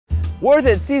Worth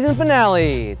It season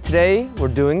finale. Today, we're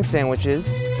doing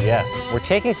sandwiches. Yes, we're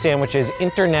taking sandwiches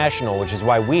international, which is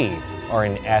why we are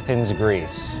in Athens,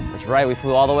 Greece. That's right, we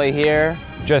flew all the way here.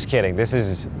 Just kidding, this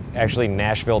is actually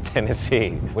Nashville,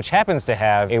 Tennessee, which happens to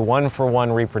have a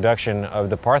one-for-one reproduction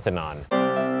of the Parthenon.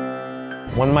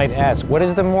 One might ask, what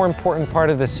is the more important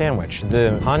part of the sandwich,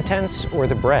 the contents or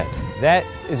the bread? That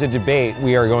is a debate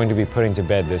we are going to be putting to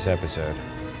bed this episode.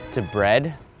 To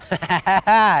bread?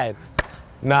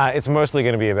 Nah, it's mostly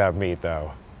gonna be about meat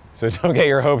though. So don't get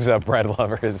your hopes up, bread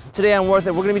lovers. Today on Worth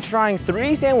It, we're gonna be trying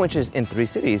 3 sandwiches in 3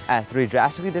 cities at 3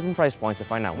 drastically different price points to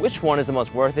find out which one is the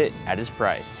most worth it at its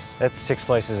price. That's 6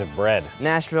 slices of bread.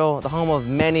 Nashville, the home of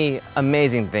many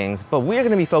amazing things, but we're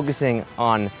gonna be focusing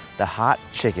on the hot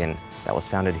chicken that was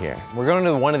founded here. We're going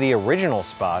to one of the original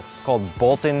spots called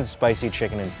Bolton's Spicy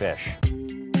Chicken and Fish.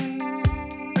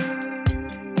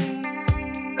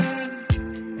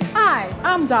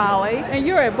 I'm Dolly, and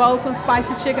you're at Bolton's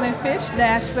Spicy Chicken and Fish,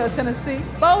 Nashville, Tennessee.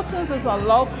 Bolton's is a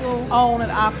local owned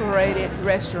and operated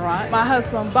restaurant. My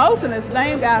husband Bolton is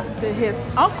named after his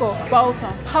uncle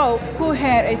Bolton Pope, who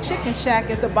had a chicken shack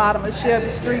at the bottom of Shelby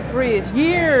Street Bridge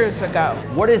years ago.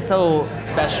 What is so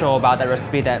special about that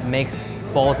recipe that makes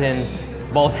Bolton's?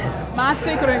 My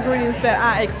secret ingredients that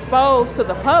I expose to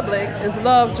the public is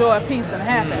love, joy, peace, and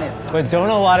happiness. But don't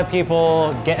a lot of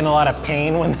people get in a lot of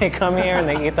pain when they come here and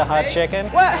they eat the hot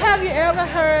chicken? Well, have you ever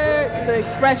heard the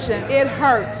expression, it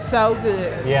hurts so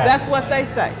good? Yes. That's what they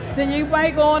say. Then you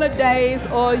may go on a daze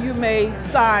or you may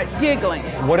start giggling.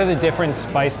 What are the different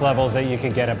spice levels that you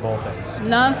could get at Bolton's?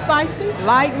 Non-spicy,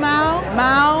 light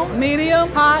mild, medium,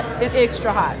 hot, and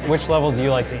extra hot. Which level do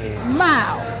you like to eat?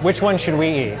 Mild. Which one should we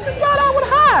eat? Just start out with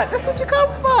hot. That's what you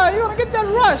come for. You want to get that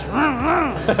rush.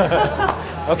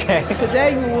 Okay.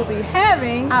 Today we will be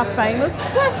having our famous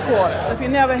breast quarter. If you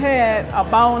never had a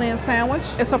bone-in sandwich,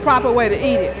 it's a proper way to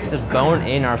eat it. There's bone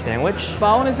in our sandwich?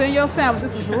 Bone is in your sandwich.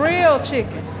 This is real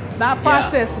chicken, not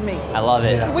processed meat. I love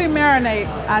it. We marinate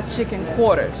our chicken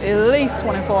quarters, at least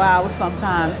 24 hours,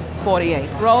 sometimes 48.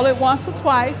 Roll it once or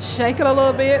twice, shake it a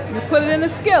little bit, you put it in the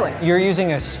skillet. You're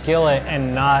using a skillet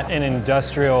and not an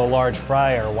industrial large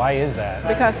fryer. Why is that?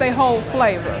 Because they hold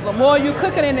flavor. The more you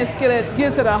cook it in the skillet, it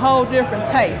gives it a whole different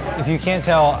taste. If you can't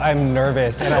tell, I'm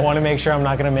nervous and I want to make sure I'm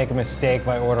not going to make a mistake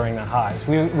by ordering the hot.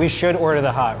 We should order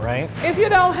the hot, right? If you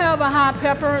don't have a high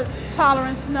pepper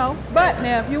tolerance, no. But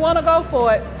now, if you want to go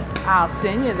for it, I'll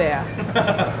send you there.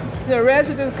 The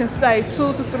residue can stay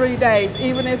 2 to 3 days,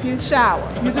 even if you shower.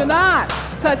 You do not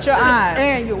touch your eyes.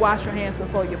 And you wash your hands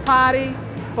before you potty,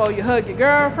 before you hug your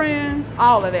girlfriend,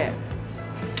 all of that.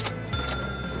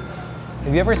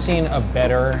 Have you ever seen a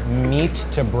better meat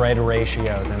to bread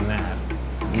ratio than that?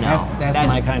 No. That's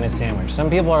my kind of sandwich. Some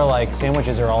people are like,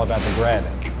 sandwiches are all about the bread.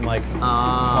 I'm like,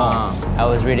 false. I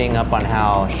was reading up on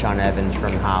how Sean Evans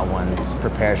from Hot Ones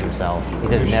prepares himself. He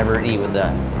says never eat with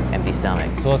an empty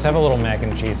stomach. So let's have a little mac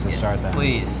and cheese to start that.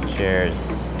 Please.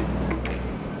 Cheers.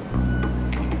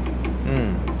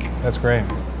 That's great.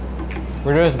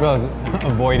 We're just both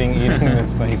avoiding eating the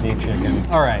spicy chicken.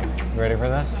 All right, you ready for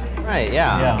this? Right,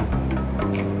 yeah.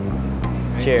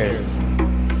 Yeah. Cheers.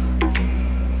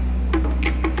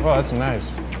 Oh, that's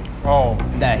nice. Oh.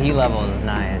 That heat level is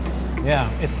nice.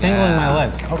 Yeah, it's tingling my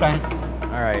lips. Okay.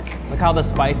 All right. Look how the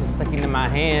spice is sticking to my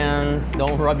hands.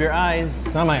 Don't rub your eyes.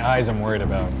 It's not my eyes I'm worried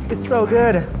about. It's so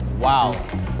good. Wow.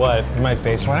 What, is my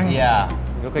face sweating? Yeah.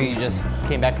 You look like you just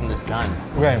came back from the sun.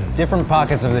 Okay, different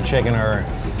pockets of the chicken are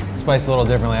spiced a little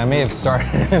differently. I may have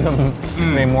started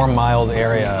in a more mild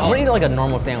area. I'm gonna eat like a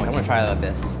normal sandwich. I'm gonna try it like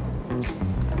this.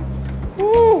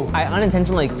 Woo! I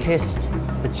unintentionally kissed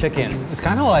the chicken. It's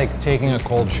kind of like taking a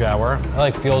cold shower. It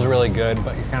like feels really good,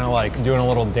 but you're kind of like doing a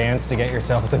little dance to get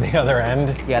yourself to the other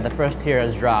end. Yeah, the first tear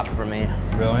has dropped for me.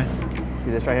 Really?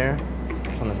 See this right here?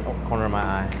 It's on this corner of my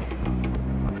eye.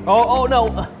 Oh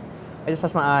no! I just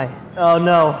touched my eye. Oh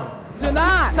no. Do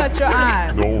not touch your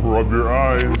eyes. Don't rub your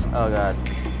eyes. Oh God.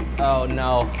 Oh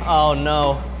no. Oh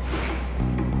no.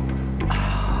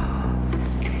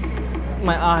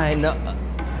 My eye, no.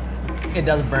 It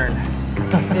does burn.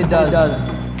 It does. It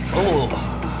does. Oh.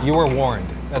 You were warned.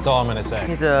 That's all I'm gonna say.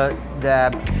 Need to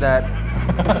dab that.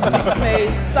 May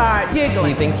start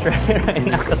giggling. Think straight right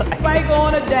now, because I May go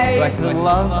on a do I day. feel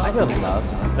love. I feel love.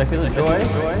 Do I feel the joy?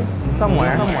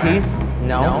 Somewhere. Peace?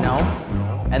 No.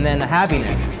 And then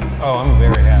happiness. Oh, I'm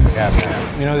very happy.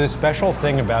 You know, the special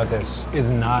thing about this is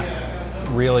not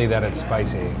really that it's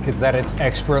spicy. It's that it's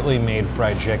expertly made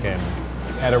fried chicken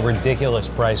at a ridiculous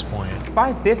price point.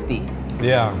 $5.50.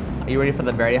 Yeah. Are you ready for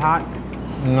the very hot?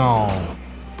 No.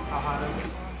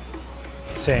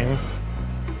 Same.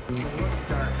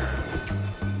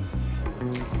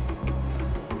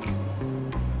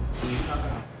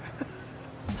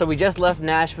 So we just left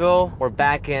Nashville. We're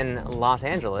back in Los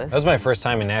Angeles. That was my first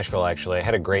time in Nashville, actually. I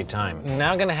had a great time.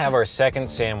 Now gonna have our second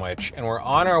sandwich, and we're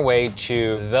on our way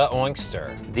to the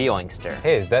Oinkster. The Oinkster.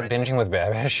 Hey, is that Binging with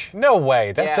Babish? No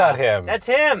way, that's not him. That's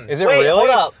him. Is it Wait, really? Hold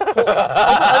up. let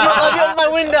me open my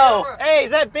window. Hey,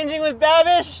 is that Binging with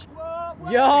Babish?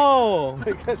 Yo!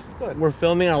 We're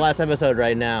filming our last episode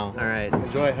right now. All right.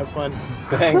 Enjoy, have fun.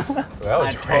 Thanks. That was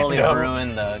I totally random.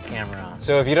 ruined the camera.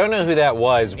 So if you don't know who that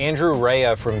was, Andrew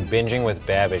Rhea from Binging with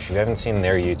Babish, if you haven't seen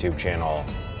their YouTube channel,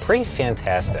 pretty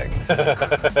fantastic.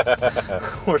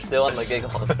 We're still on the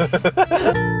giggles.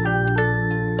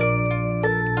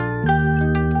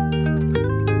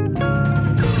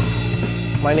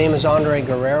 My name is Andre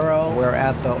Guerrero. We're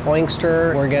at the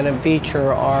Oinkster. We're going to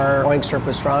feature our Oinkster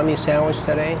pastrami sandwich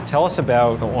today. Tell us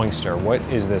about the Oinkster. What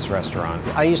is this restaurant?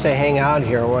 I used to hang out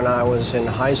here when I was in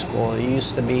high school. It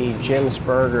used to be Jim's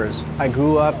Burgers. I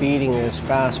grew up eating this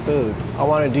fast food. I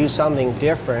want to do something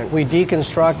different. We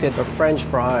deconstructed the French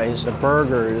fries, the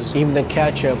burgers, even the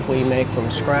ketchup we make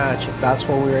from scratch. That's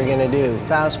what we were going to do.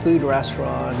 Fast food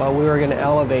restaurant, but we were going to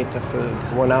elevate the food.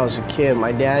 When I was a kid,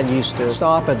 my dad used to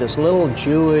stop at this little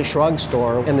Jewish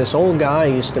drugstore, and this old guy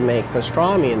used to make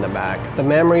pastrami in the back. The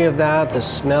memory of that, the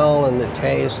smell and the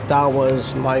taste, that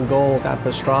was my goal, that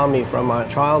pastrami from my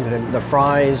childhood. The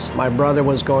fries, my brother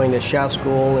was going to chef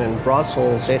school in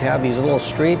Brussels. They'd have these little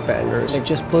street vendors. It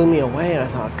just blew me away, and I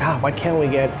thought, God, why can't we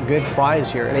get good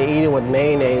fries here? And they eat it with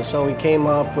mayonnaise, so we came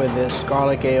up with this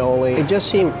garlic aioli. It just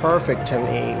seemed perfect to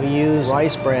me. We use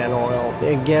rice bran oil.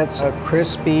 It gets a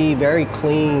crispy, very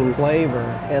clean flavor,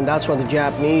 and that's what the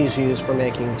Japanese use for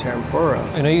making tempura.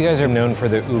 I know you guys are known for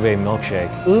the ube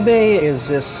milkshake. Ube is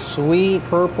this sweet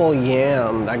purple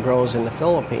yam that grows in the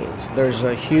Philippines. There's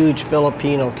a huge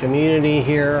Filipino community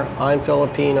here. I'm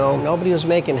Filipino. Nobody was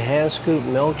making hand-scooped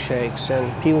milkshakes,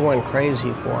 and people went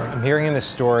crazy for it. I'm hearing in this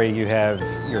story you have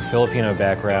your Filipino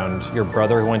background, your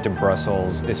brother who went to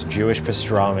Brussels, this Jewish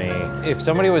pastrami. If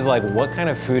somebody was like, what kind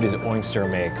of food does Oinkster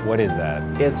make? What is that?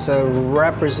 It's a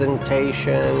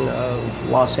representation of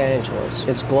Los Angeles.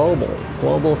 It's global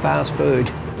fast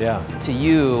food. Yeah. To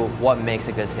you, what makes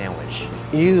a good sandwich?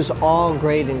 Use all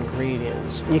great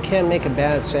ingredients. You can't make a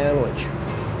bad sandwich.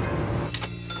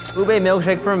 Ube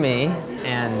milkshake for me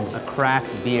and a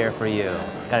craft beer for you.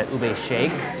 Got an ube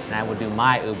shake, and I will do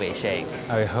my ube shake.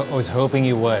 I was hoping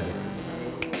you would.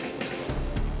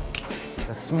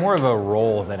 That's more of a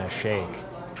roll than a shake.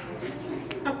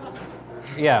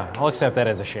 Yeah, I'll accept that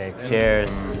as a shake. Cheers.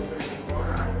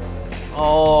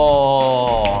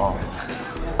 Oh.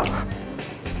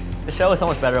 The show is so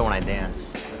much better when I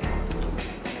dance.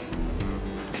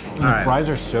 And the fries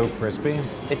are so crispy.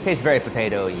 It tastes very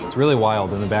potato-y. It's really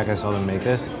wild. In the back, I saw them make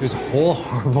this. There's whole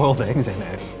hard-boiled eggs in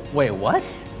it. Wait, what?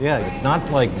 Yeah, it's not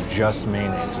like just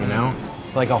mayonnaise, you know?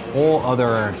 It's like a whole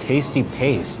other tasty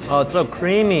paste. Oh, it's so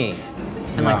creamy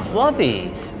and like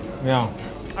fluffy. Yeah.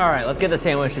 All right, let's get the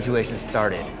sandwich situation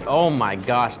started. Oh my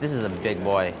gosh, this is a big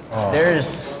boy. Oh. There's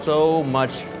so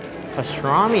much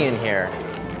pastrami in here.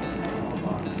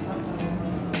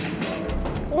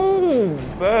 Ooh,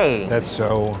 babe. That's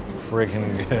so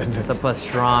freaking good. The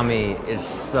pastrami is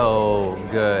so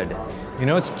good. You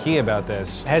know what's key about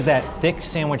this? It has that thick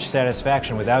sandwich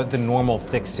satisfaction without the normal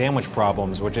thick sandwich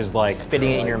problems, which is like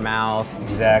Spitting it in your mouth.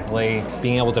 exactly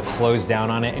being able to close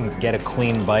down on it and get a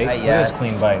clean bite. Look at yes. this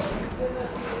clean bite.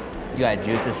 You got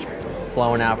juices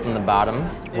flowing out from the bottom.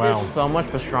 Wow. It is so much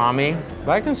pastrami.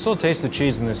 But I can still taste the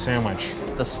cheese in this sandwich.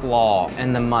 The slaw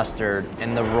and the mustard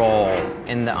and the roll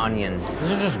and the onions.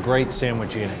 This is just great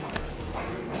sandwich eating.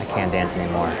 I can't dance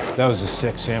anymore. That was a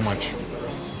sick sandwich.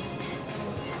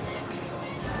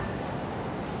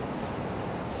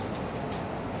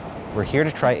 We're here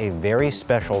to try a very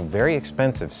special, very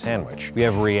expensive sandwich. We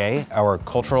have Rie, our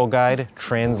cultural guide,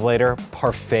 translator,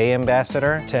 parfait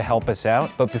ambassador, to help us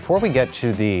out. But before we get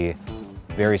to the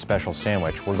very special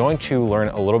sandwich, we're going to learn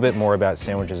a little bit more about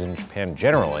sandwiches in Japan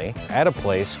generally at a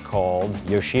place called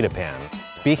Yoshida Pan.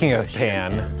 Speaking of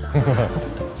pan,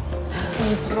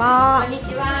 wow.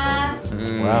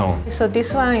 So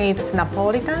this one is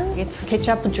Napolitan. It's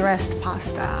ketchup dressed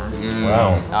pasta.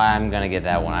 Wow. I'm gonna get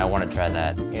that one. I want to try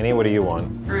that. Annie, what do you want?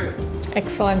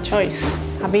 Excellent choice.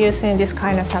 Have you seen this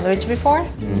kind of sandwich before?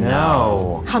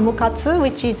 No. Hamukatsu,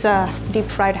 which is a deep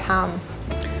fried ham.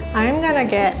 I'm gonna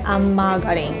get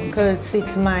margarine because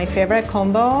it's my favorite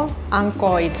combo.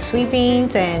 Anko is sweet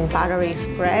beans and buttery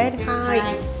spread.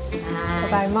 Hi.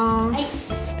 Gozaimasu.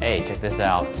 Hey, check this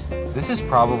out. This is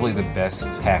probably the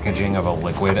best packaging of a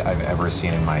liquid I've ever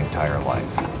seen in my entire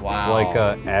life. Wow. It's like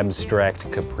an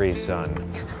abstract Capri Sun.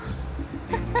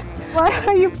 Why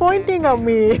are you pointing at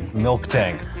me? Milk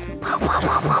tank.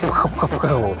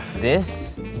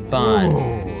 This bun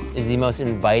is the most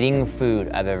inviting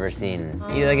food I've ever seen.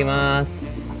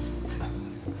 Itadakimasu.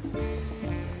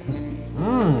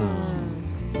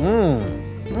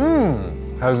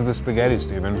 How's the spaghetti,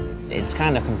 Steven? It's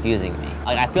kind of confusing me.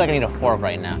 Like, I feel like I need a fork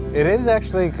right now. It is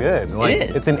actually good. Like, it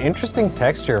is. It's an interesting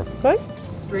texture.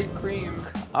 Straight cream.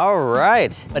 All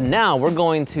right, but now we're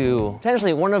going to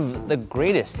potentially one of the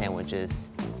greatest sandwiches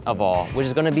of all, which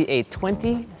is gonna be a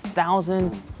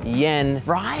 20,000 yen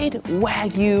fried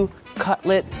Wagyu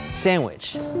cutlet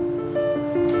sandwich.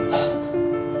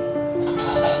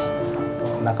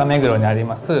 中目黒にあり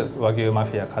ます和牛マ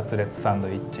フィアカツレツサンド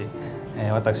イッチ、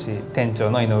私店長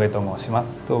の井上と申しま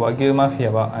す。和牛マフィ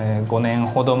アは5年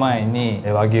ほど前に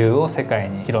和牛を世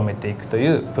界に広めていくとい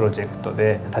うプロジェクト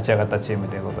で立ち上がったチーム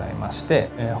でございまして、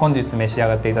本日召し上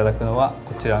がっていただくのは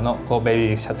こちらの神戸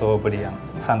ビーフシャトーブリアン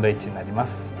サンドイッチになりま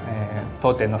す。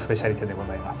当店のスペシャリテでご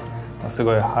ざいます。す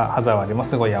ごい歯触りも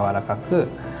すごい柔らかく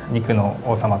肉の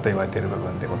王様と言われている部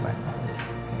分でございます。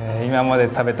今まで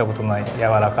食べたことない柔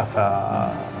らか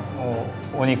さを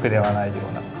お肉ではないよ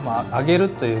うな、揚げる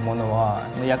というものは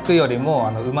焼くより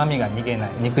も旨味が逃げな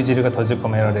い肉汁が閉じ込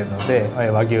められるので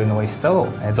和牛の美味しさを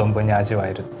存分に味わ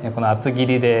える。この厚切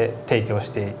りで提供し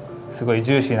てすごい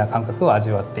ジューシーな感覚を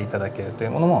味わっていただけるとい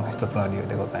うものも一つの理由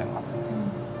でございます。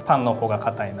パンの方が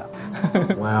硬いな。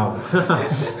Wow.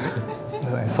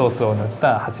 ソースを塗っ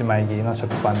た8枚切りの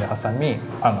食パンで挟み、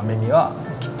パンの耳は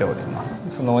切っておりま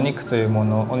す。そのお肉というも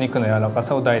の、お肉の柔らか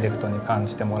さをダイレクトに感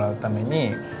じてもらうため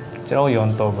に、こちらを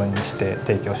4等分にして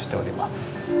提供しておりま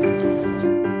す。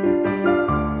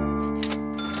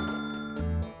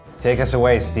Take us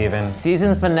away, Steven.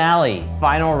 Season finale,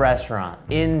 final restaurant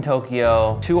in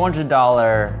Tokyo,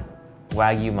 $200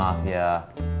 Wagyu Mafia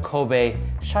Kobe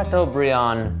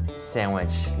Chateaubriand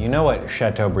sandwich. You know what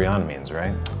Chateaubriand means,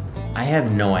 right? I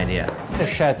have no idea. A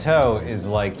chateau is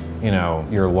like, you know,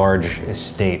 your large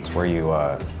estates where you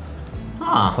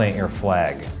plant your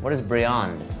flag. What is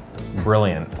Briand?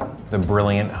 Brilliant. The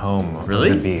brilliant home of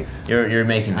the beef. You're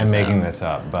making this I'm making up. this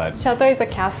up, but... Chateau is a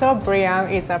castle, Briand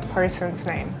is a person's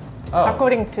name,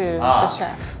 according to the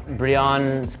chef.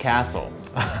 Briand's castle.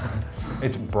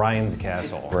 It's Brian's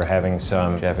castle. We're having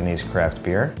some Japanese craft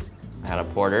beer. I got a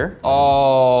porter.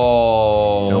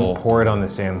 Oh! Don't pour it on the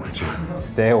sandwich.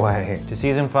 Stay away. To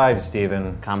season 5,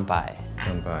 Steven. Kanpai.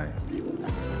 Kanpai.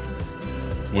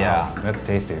 Yeah. Wow, that's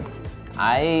tasty.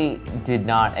 I did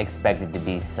not expect it to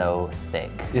be so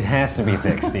thick. It has to be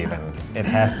thick, Steven. It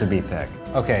has to be thick.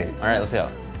 Okay. All right, let's go.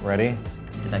 Ready?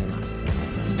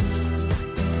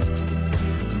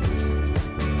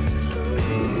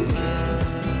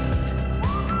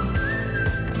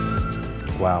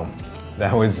 Wow,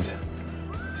 that was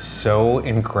so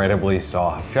incredibly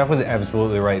soft. Jeff was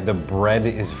absolutely right. The bread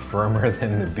is firmer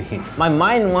than the beef. My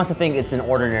mind wants to think it's an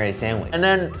ordinary sandwich. And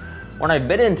then when I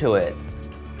bit into it,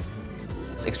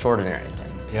 it's extraordinary.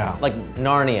 Yeah. Like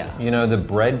Narnia. You know, the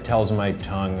bread tells my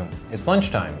tongue, it's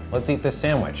lunchtime, let's eat this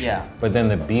sandwich. Yeah. But then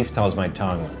the beef tells my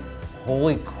tongue,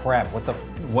 holy crap,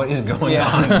 what is going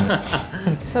on?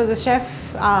 So the chef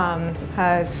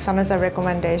has some of the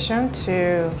recommendation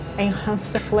to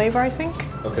enhance the flavor, I think.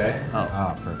 Okay.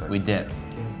 Oh, perfect. We dip.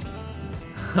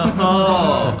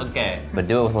 Oh, okay. But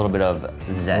do it with a little bit of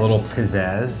zest. A little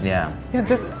pizzazz. Yeah.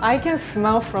 Yeah, I can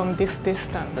smell from this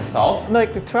distance. The salt?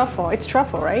 Like the truffle. It's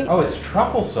truffle, right? Oh, it's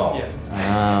truffle salt. Yes.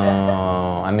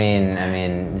 Oh, I mean,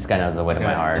 this guy knows the way to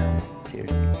my heart.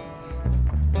 Cheers.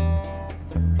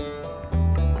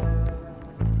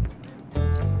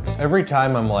 Every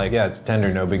time I'm like, yeah, it's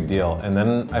tender, no big deal. And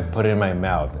then I put it in my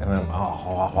mouth and I'm,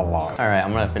 All right,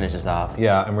 I'm gonna finish this off.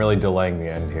 Yeah, I'm really delaying the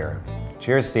end here.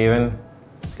 Cheers, Steven.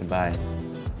 Goodbye.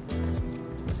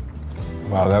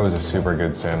 Wow, that was a super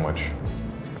good sandwich.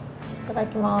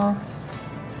 Itadakimasu.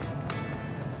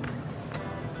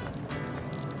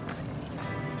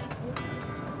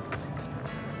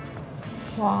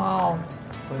 Wow.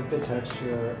 It's like the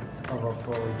texture of a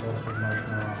fully toasted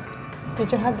marshmallow.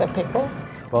 Did you have the pickle?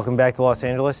 Welcome back to Los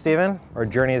Angeles, Steven. Our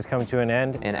journey has come to an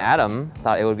end. And Adam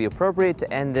thought it would be appropriate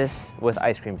to end this with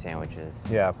ice cream sandwiches.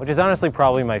 Yeah, which is honestly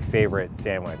probably my favorite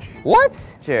sandwich.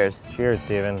 What? Cheers. Cheers,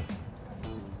 Steven.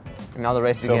 And now the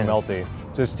race begins. So melty.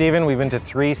 So Steven, we've been to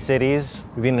 3 cities.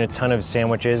 We've eaten a ton of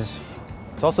sandwiches.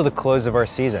 It's also the close of our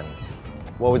season.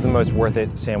 What was the most worth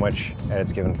it sandwich at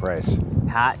its given price?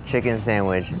 Hot chicken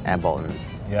sandwich at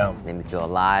Bolton's. Yeah. Made me feel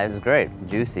alive. It's great,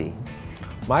 juicy.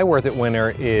 My worth it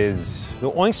winner is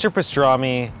the oyster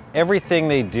pastrami. Everything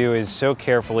they do is so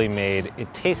carefully made.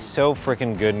 It tastes so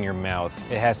freaking good in your mouth.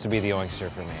 It has to be the oyster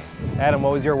for me. Adam,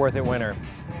 what was your worth it winner?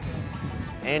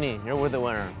 Annie, you're worth it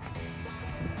winner.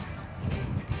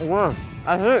 Well,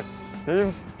 that's it.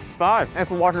 Season 5. Thanks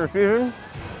for watching the season.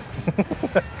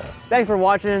 Thanks for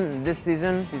watching this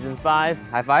season, season 5.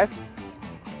 High five.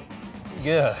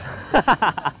 Yeah.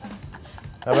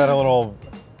 How about a little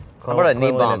How about a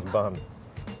knee cleanliness bump?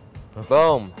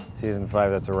 Boom. Season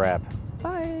 5, that's a wrap.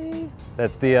 Bye.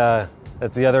 That's the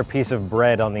other piece of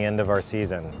bread on the end of our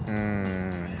season.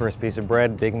 First piece of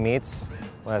bread, big meats.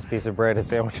 Last piece of bread, a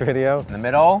sandwich video. In the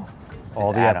middle, All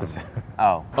is the Adam. episodes.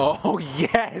 Oh. Oh,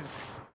 yes.